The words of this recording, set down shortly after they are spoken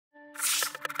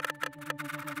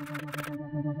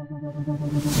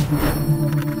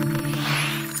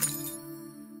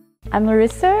I'm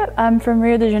Larissa. I'm from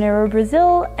Rio de Janeiro,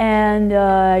 Brazil, and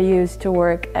I used to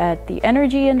work at the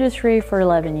energy industry for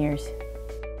 11 years.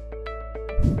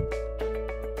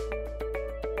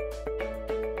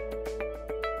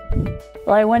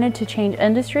 Well, I wanted to change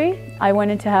industry, I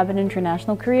wanted to have an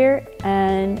international career,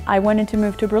 and I wanted to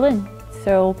move to Berlin,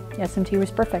 so ESMT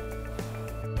was perfect.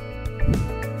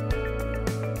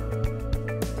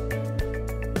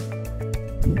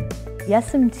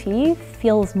 ESMT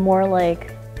feels more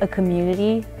like a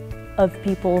community of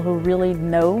people who really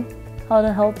know how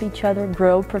to help each other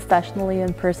grow professionally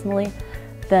and personally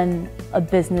than a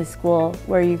business school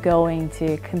where you're going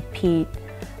to compete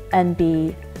and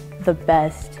be the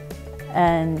best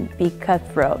and be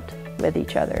cutthroat with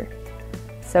each other.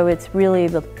 So it's really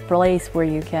the place where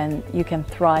you can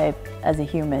thrive as a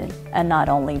human and not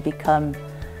only become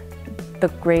the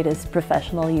greatest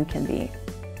professional you can be.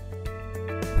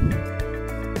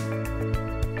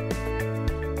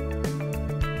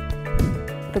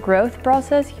 The growth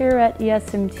process here at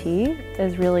ESMT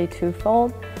is really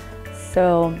twofold.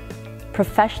 So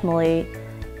professionally,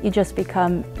 you just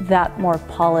become that more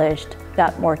polished,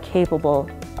 that more capable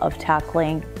of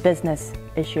tackling business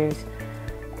issues.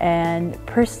 And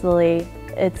personally,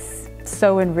 it's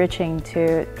so enriching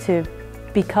to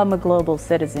become a global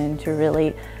citizen, to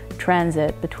really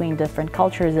transit between different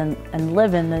cultures and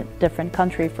live in a different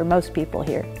country for most people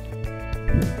here.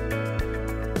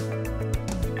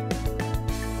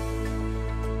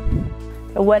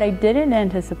 What I didn't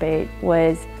anticipate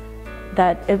was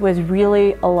that it was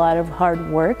really a lot of hard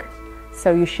work.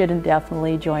 So you shouldn't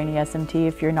definitely join ESMT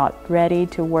if you're not ready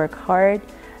to work hard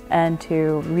and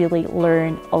to really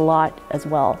learn a lot as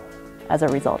well as a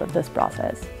result of this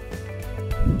process.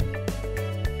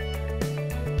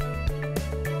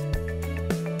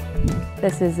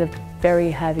 This is a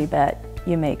very heavy bet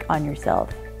you make on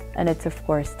yourself. And it's of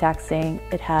course taxing.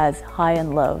 It has high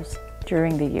and lows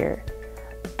during the year.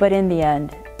 But in the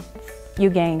end, you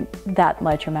gain that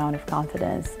much amount of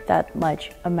confidence, that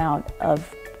much amount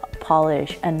of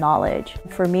polish and knowledge.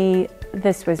 For me,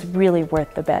 this was really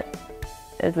worth the bet.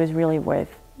 It was really worth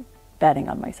betting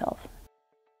on myself.